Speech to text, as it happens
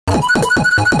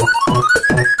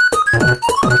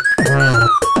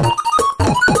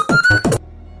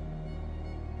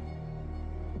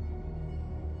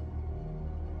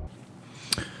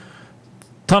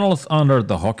Tunnels under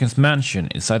the Hawkins mansion.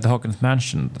 Inside the Hawkins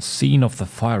mansion, the scene of the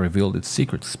fire revealed its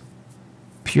secrets.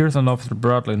 Pierce and Officer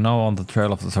Bradley, now on the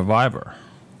trail of the survivor,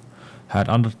 had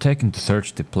undertaken to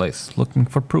search the place, looking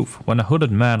for proof, when a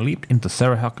hooded man leaped into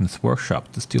Sarah Hawkins'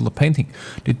 workshop to steal a painting.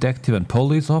 Detective and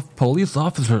police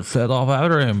officers set off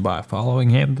after him by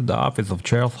following him to the office of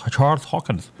Charles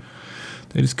Hawkins.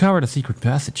 They discovered a secret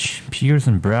passage. Pierce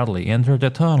and Bradley entered the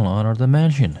tunnel under the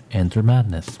mansion. Enter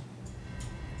madness.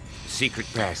 Secret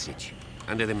passage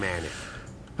under the manor.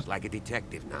 It's like a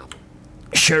detective novel.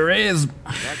 Sure is.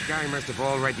 That guy must have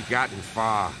already gotten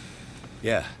far.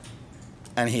 Yeah.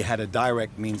 And he had a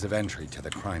direct means of entry to the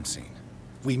crime scene.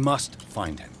 We must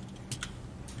find him.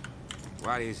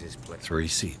 What is his place? 3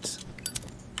 seats.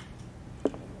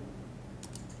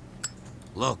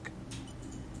 Look.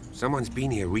 Someone's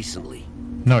been here recently.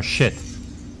 No shit.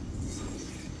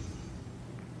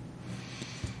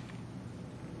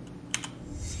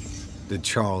 Did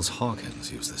Charles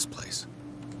Hawkins use this place?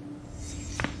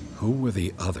 Who were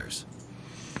the others?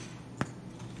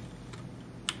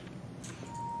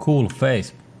 Cool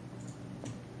face.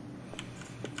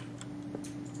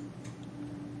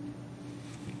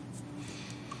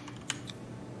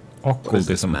 What is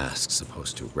this Occultism. mask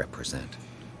supposed to represent?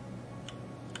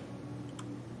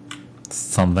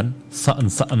 Something.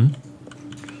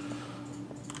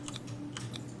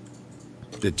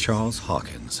 Did Charles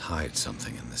Hawkins hide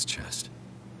something in this chest?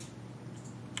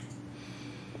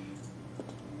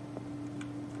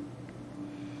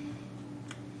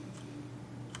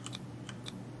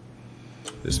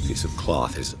 This piece of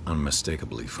cloth is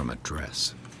unmistakably from a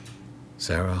dress.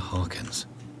 Sarah Hawkins.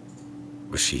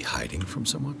 Was she hiding from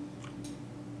someone?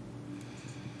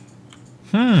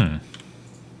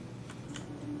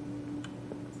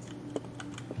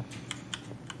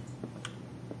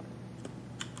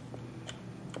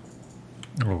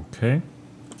 Okay.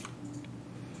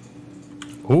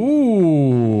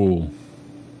 Ooh.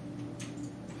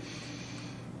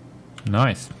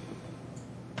 Nice.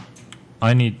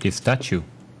 I need this statue.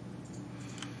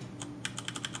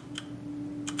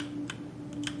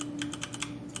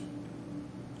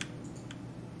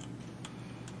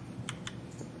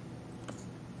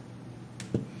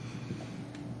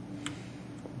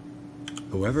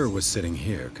 Whoever was sitting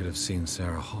here could have seen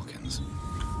Sarah Hawkins.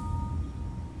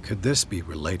 Could this be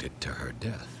related to her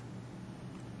death?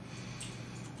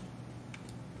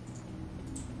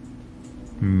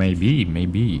 Maybe.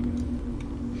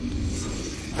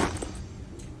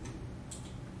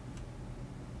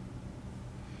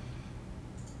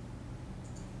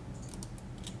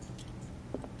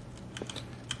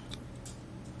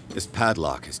 This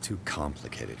padlock is too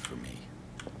complicated for me.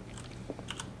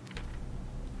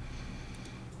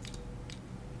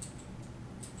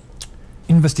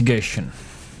 Investigation.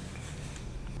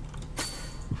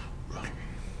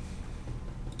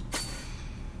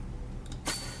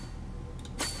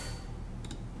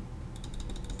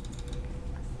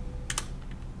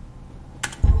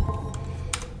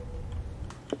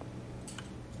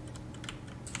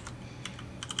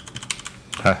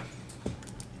 Huh.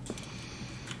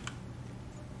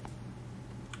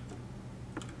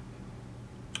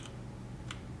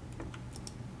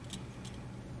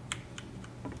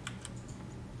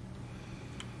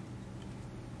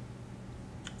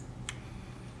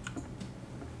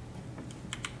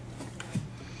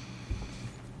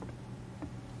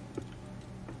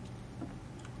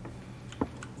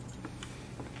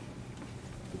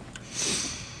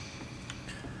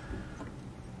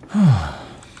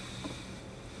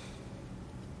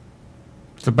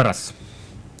 Забрас.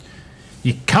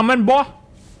 You coming, boy?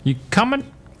 You coming,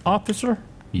 officer?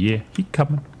 Yeah, he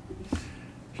coming.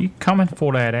 He coming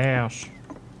for that ass.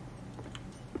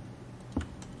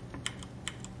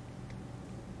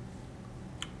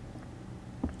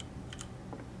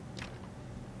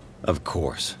 Of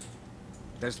course.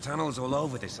 There's tunnels all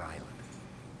over this island.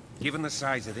 Given the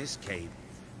size of this cave,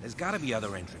 there's gotta be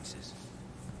other entrances.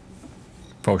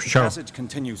 For The sure. passage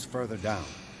continues further down.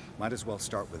 Might as well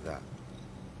start with that.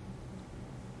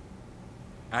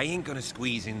 I ain't gonna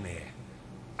squeeze in there.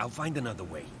 I'll find another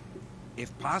way.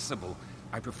 If possible,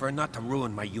 I prefer not to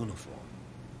ruin my uniform.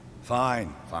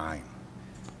 Fine.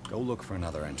 Go look for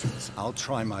another entrance. I'll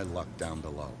try my luck down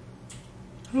below.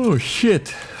 Oh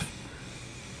shit.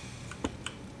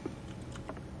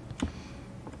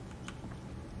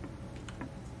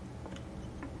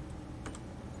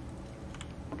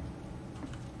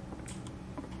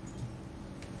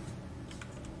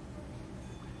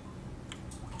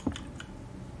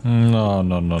 No.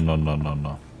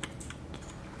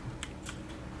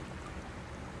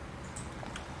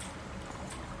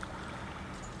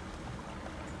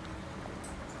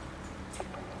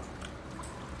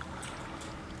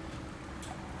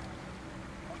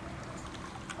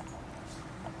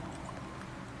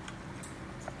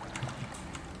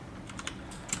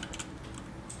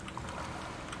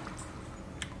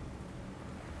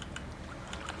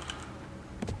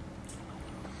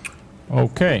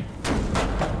 Okay.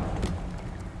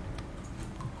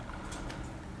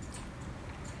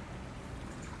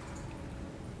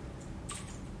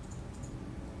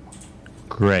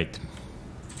 Great.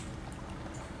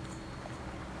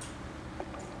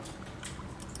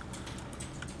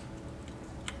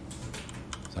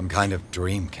 Some kind of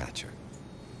dream catcher.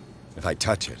 If I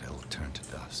touch it, it'll turn to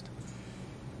dust.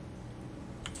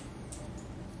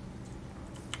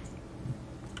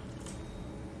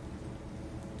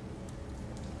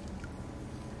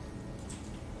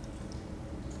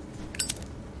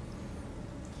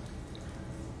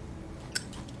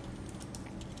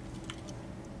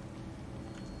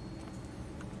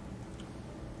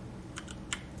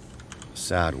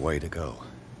 Sad way to go.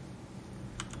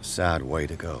 Sad way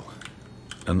to go.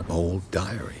 An old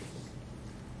diary.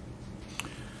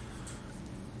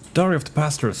 Diary of the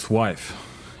Pastor's Wife.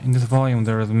 In this volume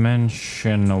there is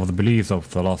mention of the beliefs of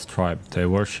the lost tribe. They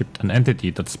worshipped an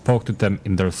entity that spoke to them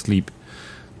in their sleep.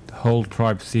 The whole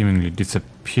tribe seemingly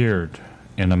disappeared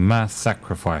in a mass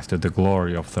sacrifice to the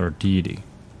glory of their deity.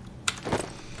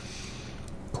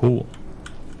 Cool.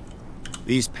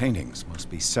 These paintings must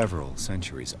be several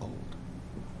centuries old.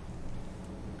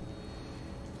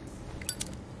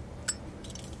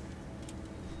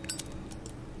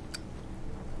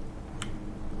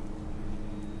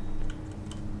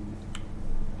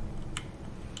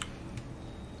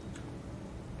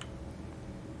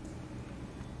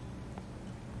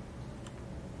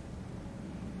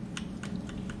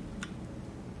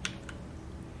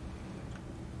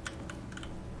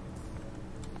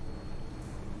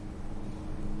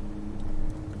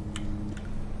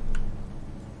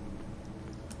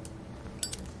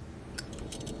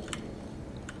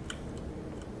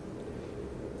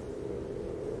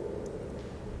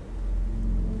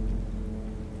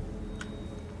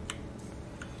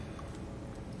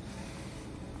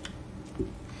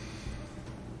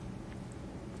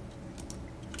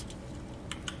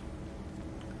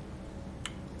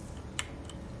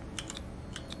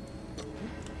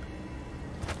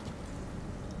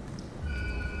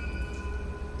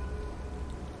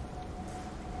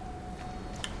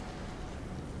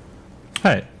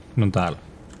 Hei, ne on täällä.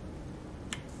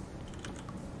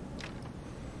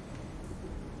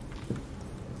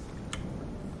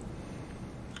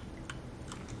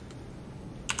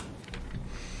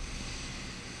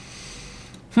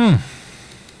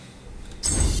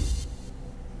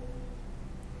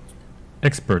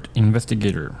 Expert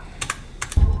investigator.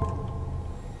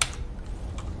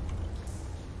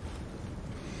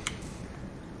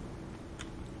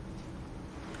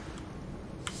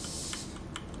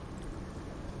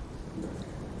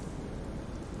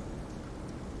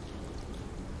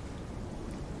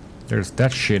 There's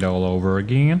that shit all over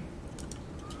again.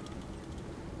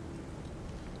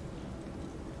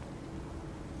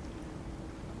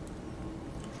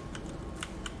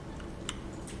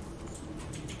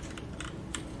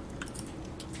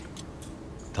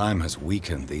 Time has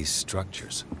weakened these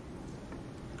structures.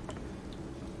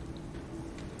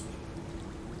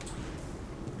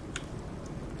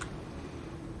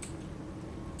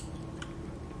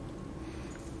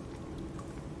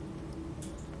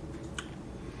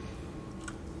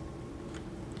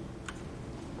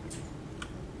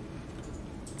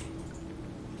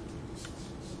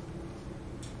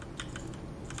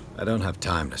 I don't have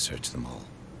time to search them all.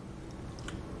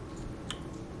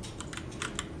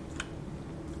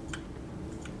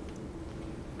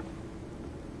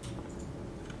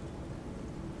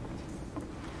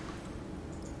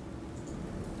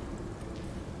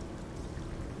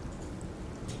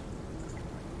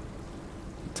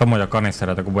 Samoja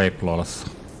kanistereita kuin vape-luolassa.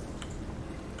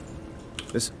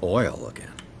 This oil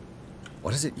again.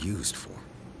 What is it used for?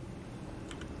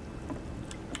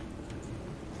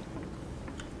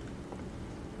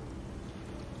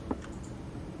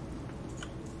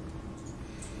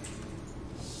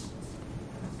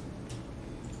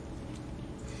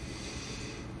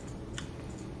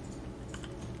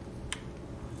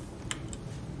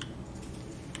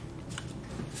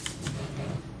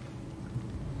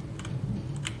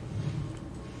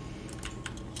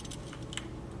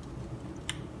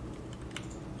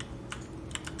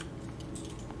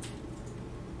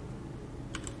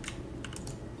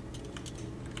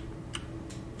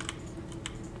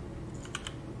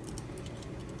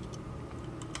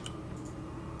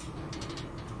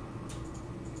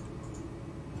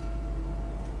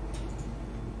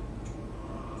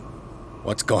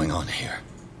 What's going on here?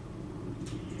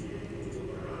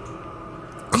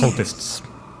 Cultists.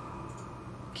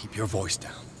 Keep your voice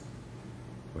down.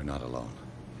 We're not alone.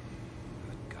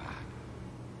 Good God.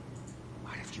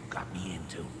 What have you got me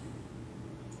into?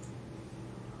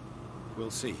 We'll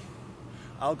see.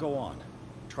 I'll go on.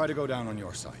 Try to go down on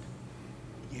your side.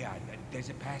 Yeah, there's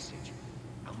a passage.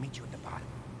 I'll meet you at the bottom.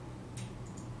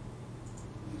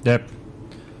 Jep.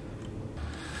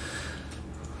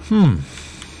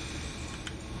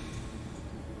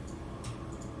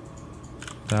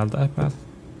 Täältä ei pääse.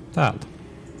 Täältä.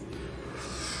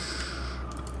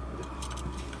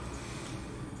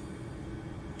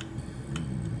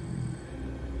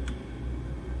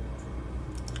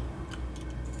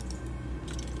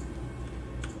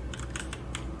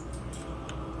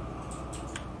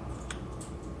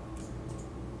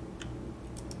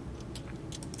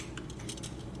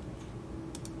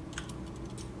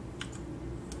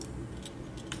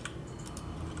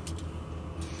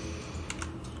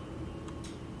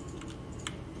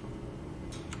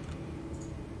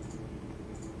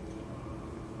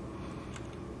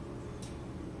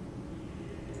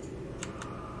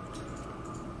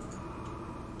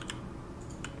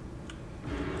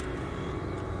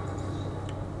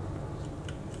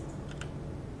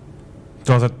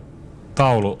 Tuo on se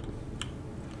taulu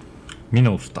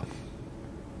minusta.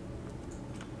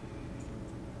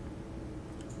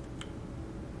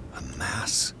 A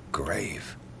mass grave.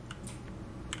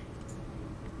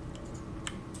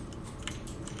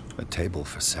 A table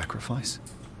for sacrifice?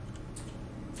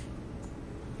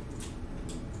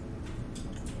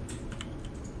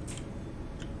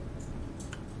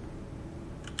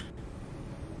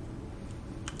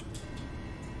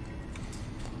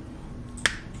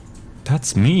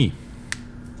 That's me.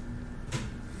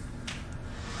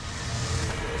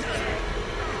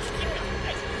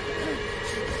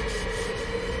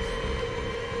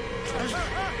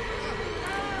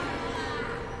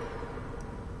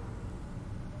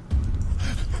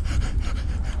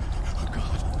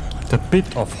 The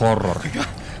bit of horror.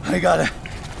 I got it.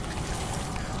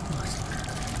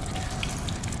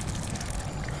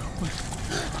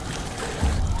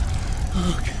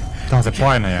 Tää on se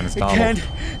painaja niistä alusta. Can't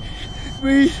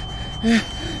breathe.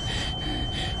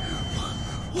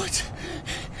 What's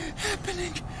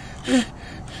happening?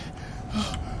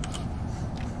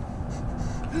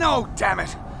 No, damn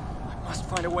it! I must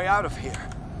find a way out of here.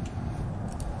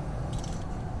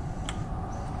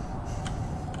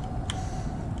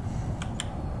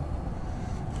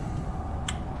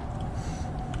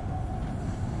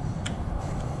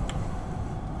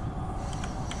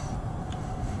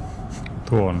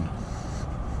 Tuon.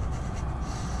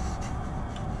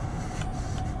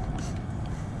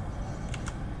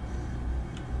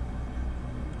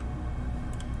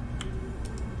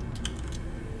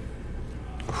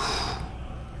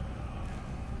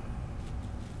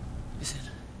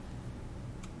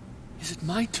 Is it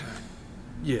my turn?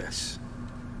 Yes,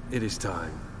 it is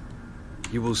time.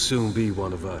 You will soon be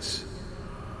one of us,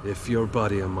 if your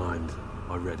body and mind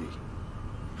are ready.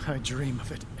 I dream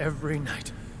of it every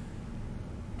night.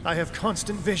 I have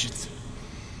constant visions.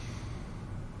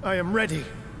 I am ready.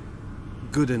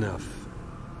 Good enough.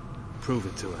 Prove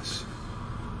it to us.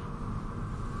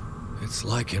 It's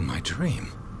like in my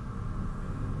dream.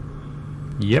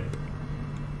 Yep.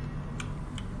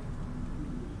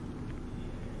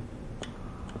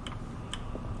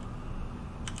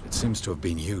 It seems to have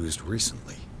been used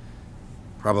recently.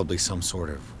 Probably some sort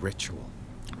of ritual.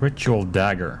 Ritual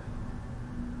dagger.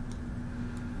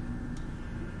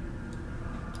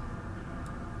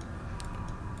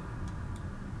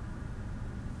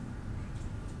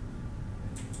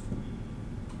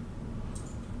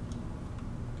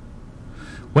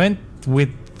 Went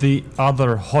with the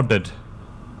other hooded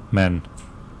men.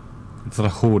 It's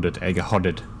not hooded, eikä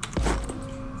hooded.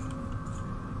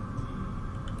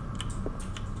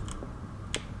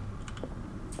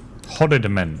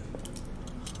 Hooded men.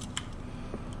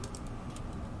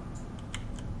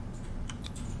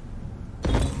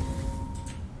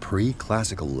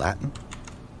 Pre-classical Latin?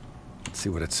 Let's see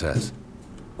what it says.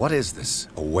 What is this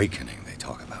awakening they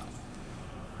talk about?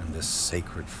 And this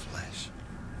sacred flesh?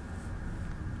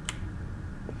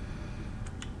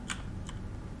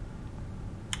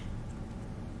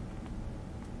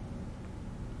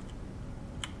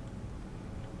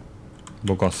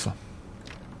 Bokossa.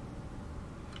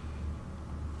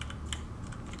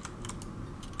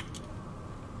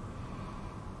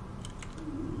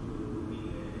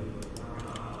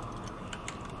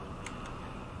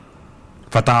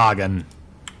 Fatagen.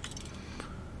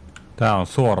 Tää on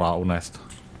suoraan unesta.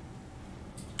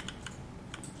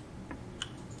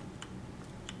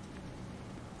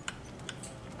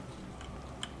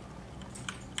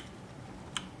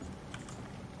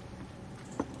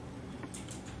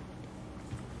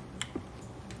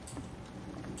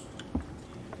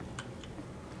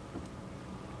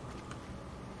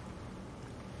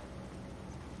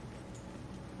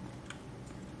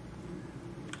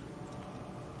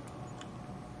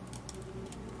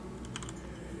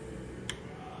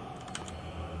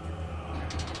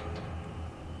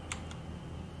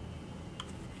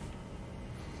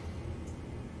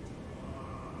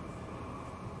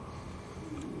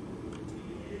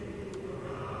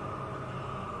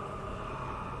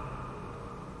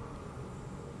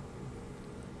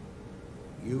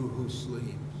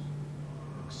 sleeps.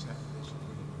 Accept this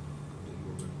dream until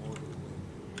your immortal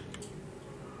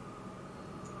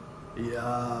will.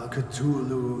 Ya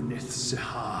Cthulhu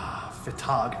Nithsiha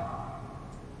Fitagan.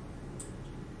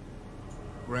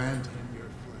 Grant him your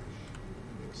flesh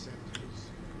and accept his,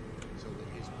 so that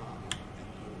his body and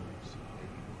yours may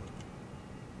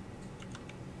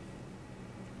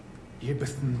be one.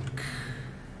 Yibithink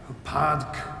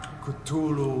Upadk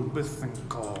Cthulhu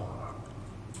Bithinkor.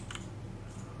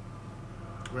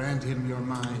 Grant him your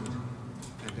mind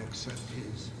and accept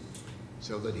his,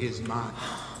 so that his mind...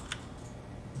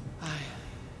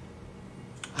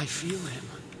 I feel him.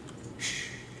 Shh.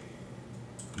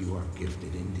 You are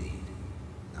gifted indeed.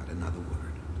 Not another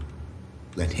word.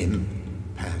 Let him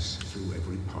pass through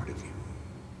every part of you.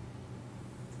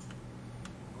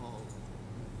 All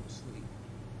sleep.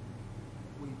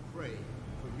 We pray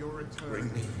for your return.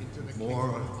 Bring me into the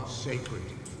more sacred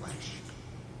flesh.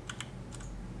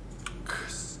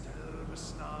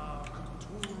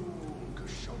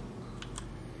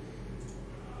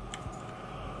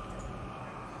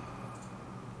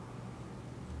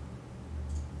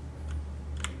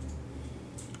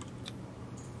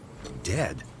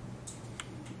 Dead?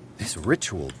 This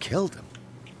ritual killed him.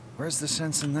 Where's the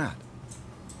sense in that?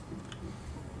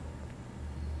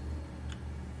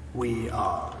 We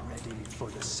are ready for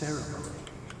the ceremony.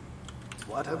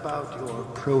 What about your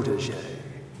protege?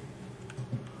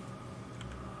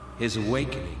 His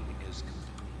awakening is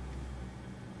complete.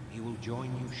 He will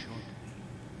join you shortly.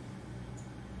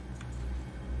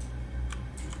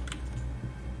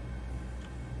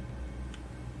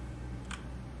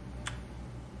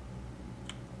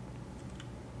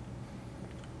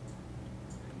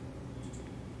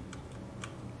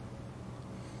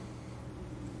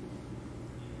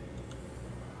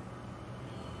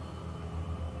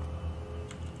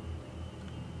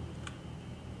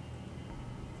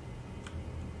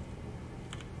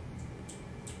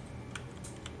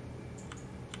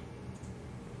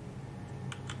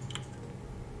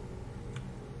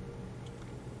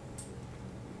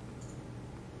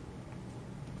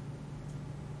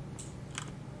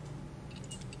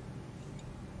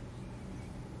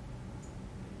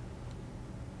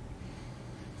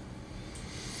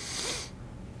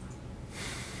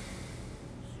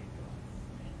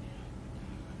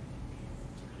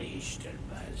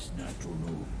 Stelbaz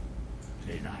Natunu,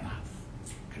 Lenalaf,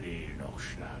 Kle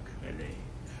Nochschlag, Rele,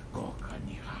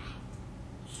 Gorkaniha,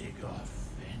 Segof,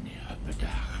 Venia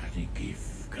Bedach,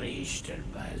 Gif, Kle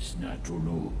Stelbaz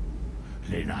Natunu,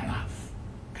 Lenalaf,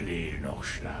 Kle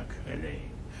Nochschlag, Rele,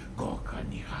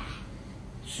 Gorkaniha,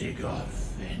 Segof,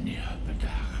 Venia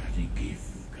Bedach,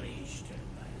 Gif, Kle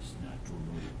Stelbaz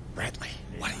Natunu. Bradley,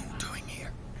 what are you doing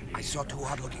here? I saw two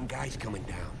odd-looking guys coming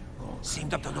down.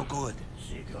 Seemed up to no good.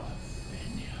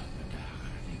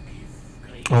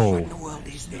 Oh. What in the world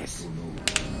is this?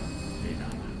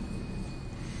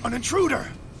 An intruder!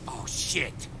 Oh,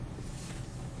 shit.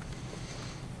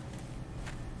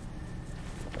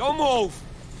 Don't move!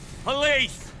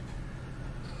 Police!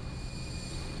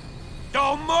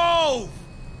 Don't move!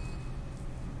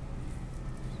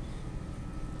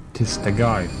 Tis the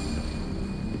guy.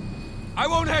 I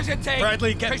won't hesitate!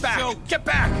 Bradley, get back! Shoot. Get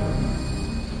back!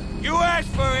 You asked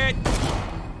for it!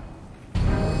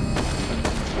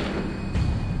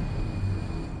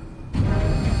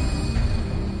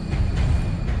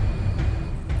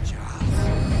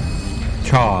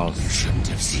 Charles. You shouldn't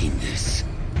have seen this.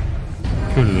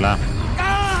 Kyllä.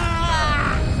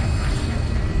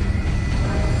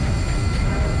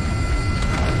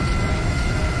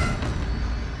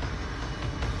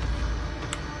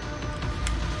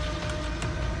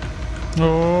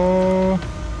 Oh.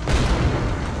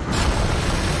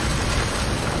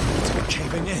 It's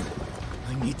caving in.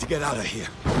 I need to get out of here.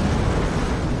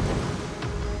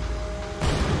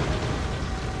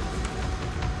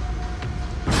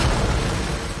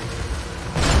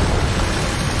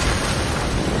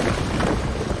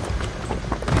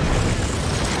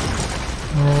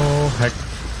 Oh, heck.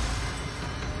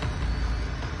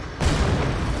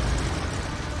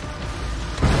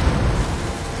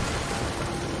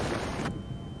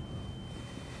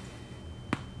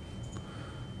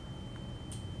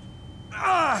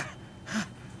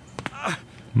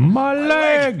 My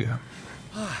leg!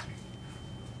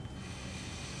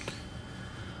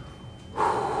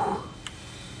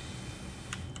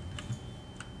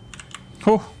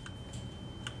 Oh.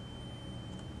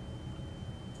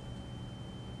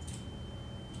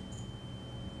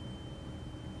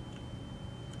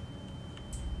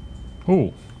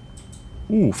 Oh.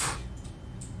 Oof.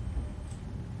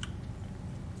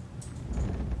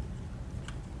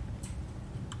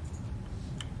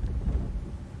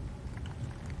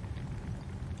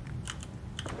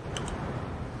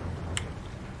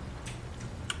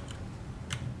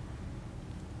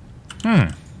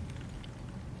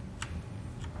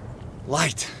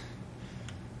 Light.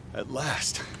 At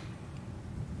last.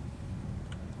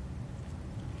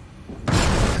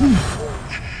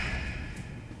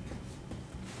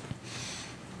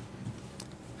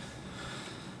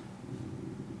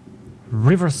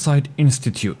 Riverside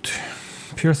Institute.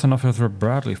 Pierce and Officer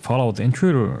Bradley follow the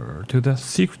intruder to the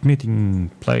secret meeting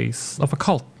place of a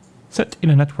cult, set in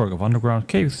a network of underground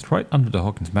caves right under the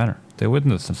Hawkins Manor. They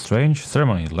witness a strange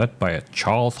ceremony led by a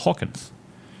Charles Hawkins,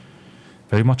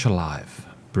 very much alive.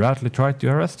 Bradley tried to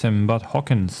arrest him, but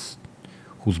Hawkins,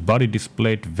 whose body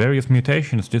displayed various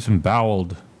mutations,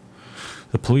 disemboweled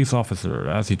the police officer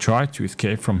as he tried to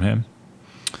escape from him.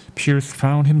 Pierce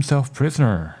found himself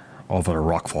prisoner of a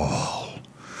rock wall.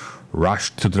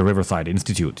 Rushed to the Riverside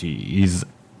Institute. He is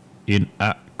in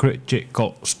a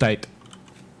critical state.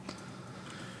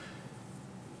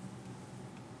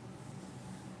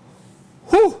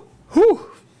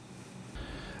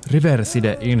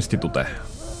 Riverside Institute.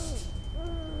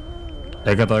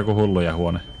 Eikä toi joku hulluja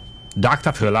huone.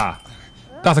 Dr. Fula.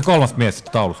 Tää on se kolmas mies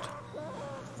siitä taulusta.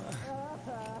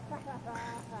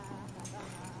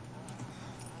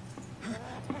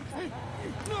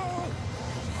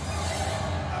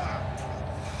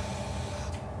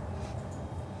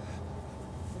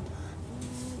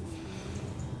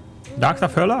 Dr.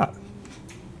 Fula.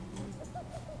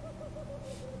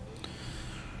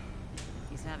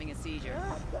 He's having a seizure.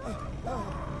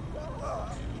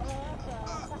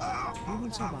 He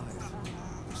will survive.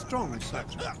 Strong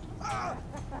subject. There,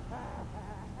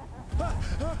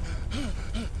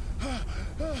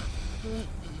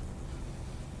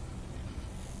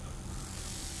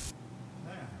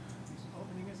 he's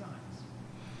opening his eyes.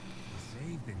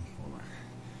 Saved him, Fuller.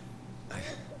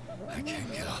 I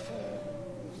can't get up.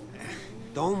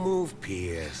 Don't move,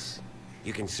 Pierce.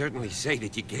 You can certainly say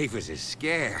that you gave us a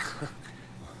scare.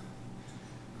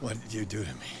 What did you do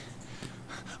to me?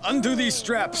 Undo these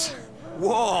straps!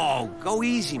 Whoa, go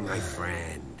easy, my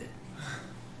friend.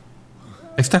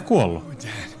 Eikö tää kuollut? Oh,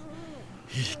 Dad.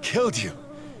 He killed you.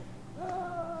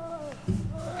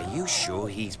 Are you sure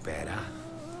he's better?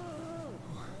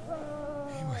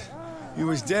 He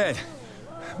was dead.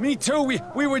 Me too,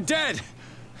 we were dead.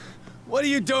 What are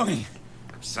you doing?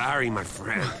 I'm sorry, my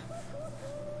friend.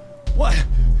 What?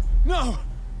 No!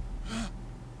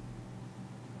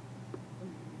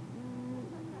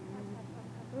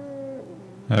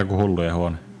 Joku hulluja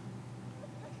huone.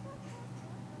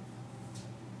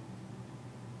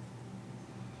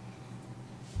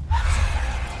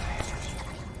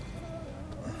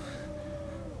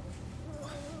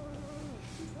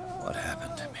 What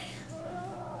happened to me?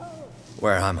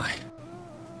 Where am I?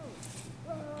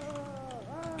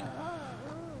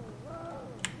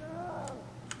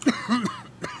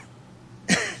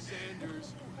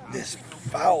 This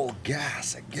foul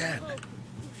gas again.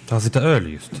 Tää on sitä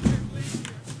öljystä.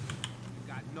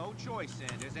 Got no choice,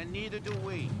 Sanders, and neither do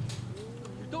we.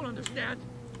 You don't understand.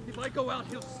 If I go out,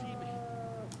 he'll see me.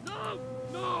 No!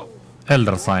 No!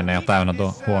 Eldersaineja täynnä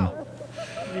tuo huono.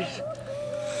 Please.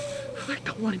 I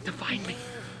don't want him to find me.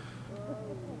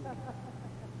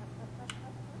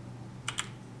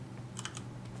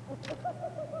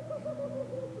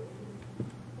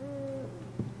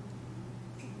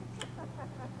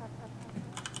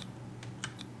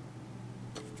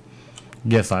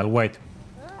 Guess I'll wait.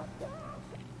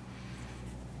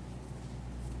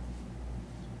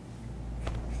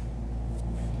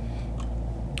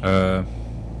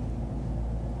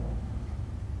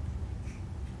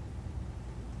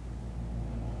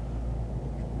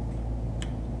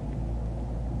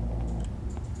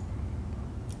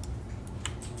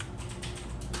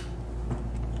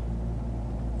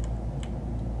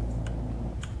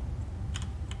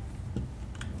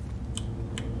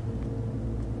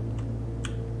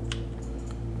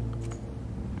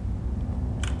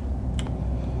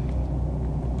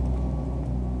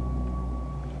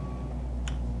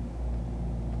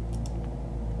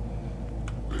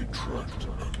 Tracked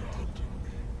and hunted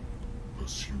me,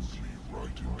 pursued me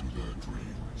right into their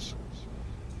dreams.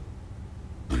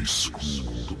 They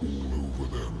scrawled all over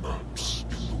their maps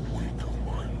in the wake of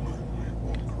my lonely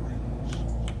wanderings.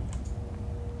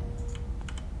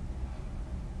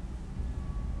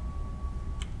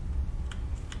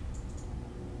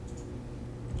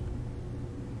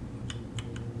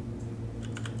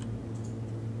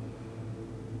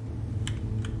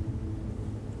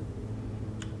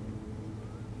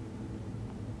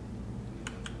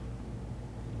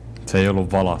 Se ei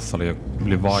ollut valassa, se oli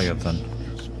yli vaijoten.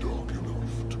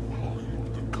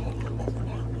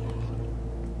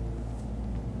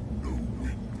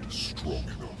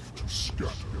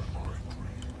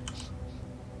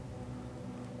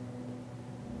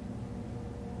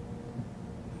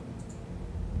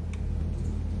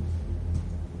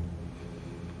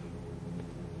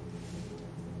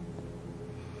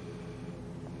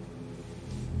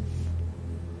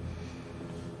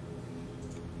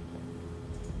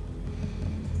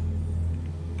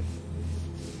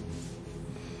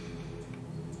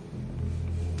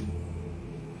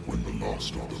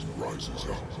 last of them rises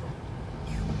up,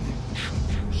 you will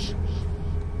choose.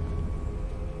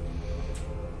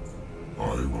 I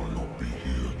will not be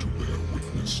here to bear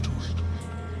witness to it,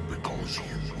 because you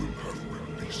will have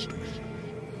released me.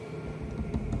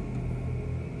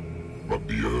 But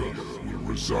the earth will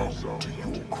resound to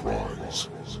your cries,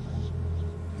 or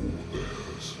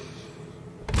theirs.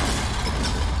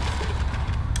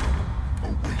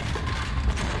 Awaken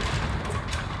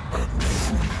and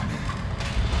free me.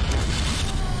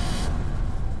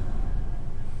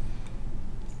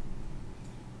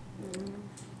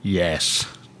 Yes.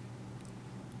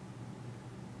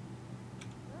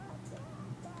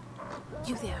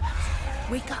 You there.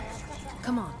 Wake up.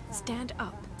 Come on, stand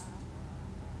up.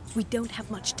 We don't have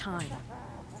much time.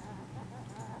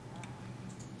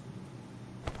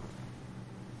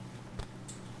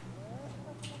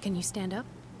 Can you stand up?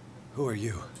 Who are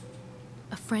you?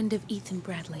 A friend of Ethan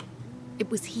Bradley. It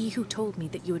was he who told me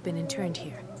that you had been interned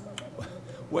here.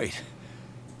 Wait.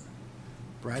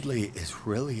 Bradley is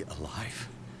really alive?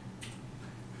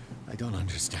 I don't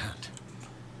understand.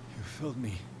 You filled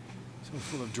me so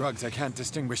full of drugs I can't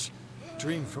distinguish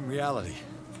dream from reality.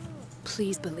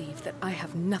 Please believe that I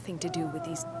have nothing to do with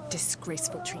these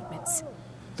disgraceful treatments.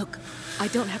 Look, I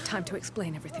don't have time to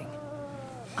explain everything.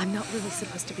 I'm not really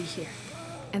supposed to be here.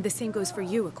 And the same goes for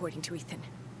you, according to Ethan.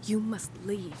 You must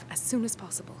leave as soon as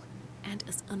possible, and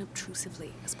as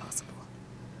unobtrusively as possible.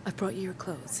 I've brought you your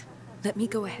clothes. Let me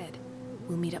go ahead.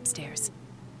 We'll meet upstairs.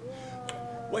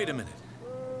 Wait a minute.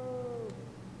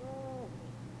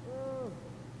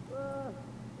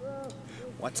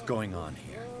 What's going on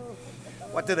here?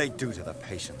 What do they do to the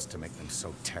patients to make them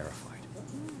so terrified?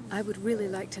 I would really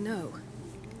like to know.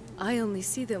 I only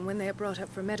see them when they are brought up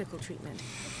for medical treatment,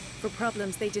 for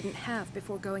problems they didn't have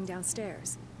before going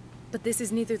downstairs. But this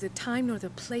is neither the time nor the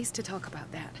place to talk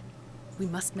about that. We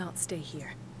must not stay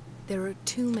here. There are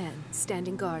 2 men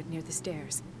standing guard near the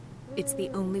stairs. It's the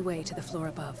only way to the floor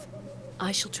above.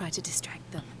 I shall try to distract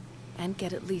them, and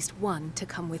get at least one to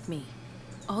come with me.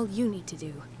 All you need to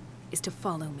do is to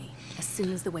follow me as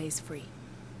soon as the way is free.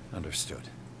 Understood.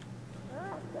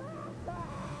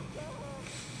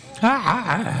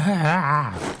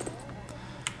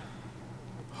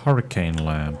 Hurricane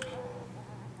lamp.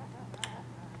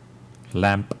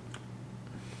 Lamp.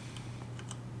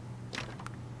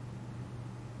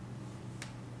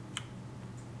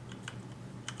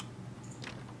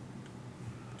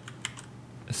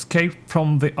 Escape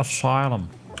from the asylum.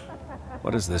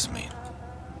 What does this mean?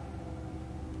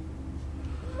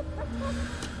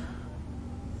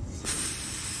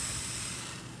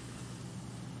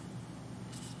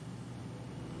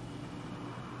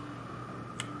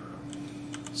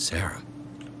 Sarah.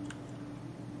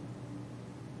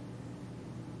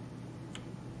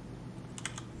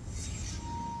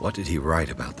 What did he write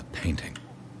about the painting?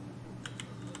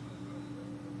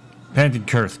 Painting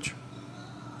cursed.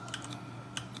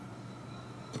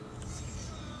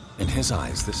 In his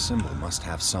eyes, this symbol must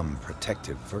have some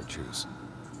protective virtues.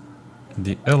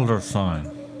 The Elder Sign.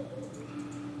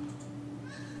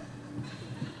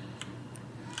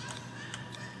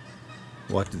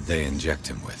 What did they inject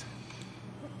him with?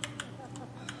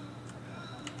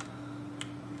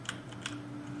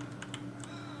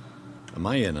 Am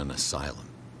I in an asylum?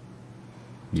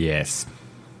 Yes.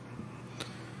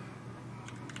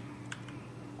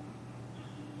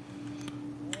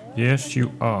 Yes,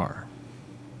 you are.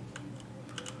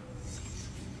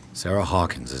 Sarah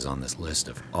Hawkins is on this list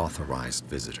of authorized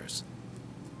visitors.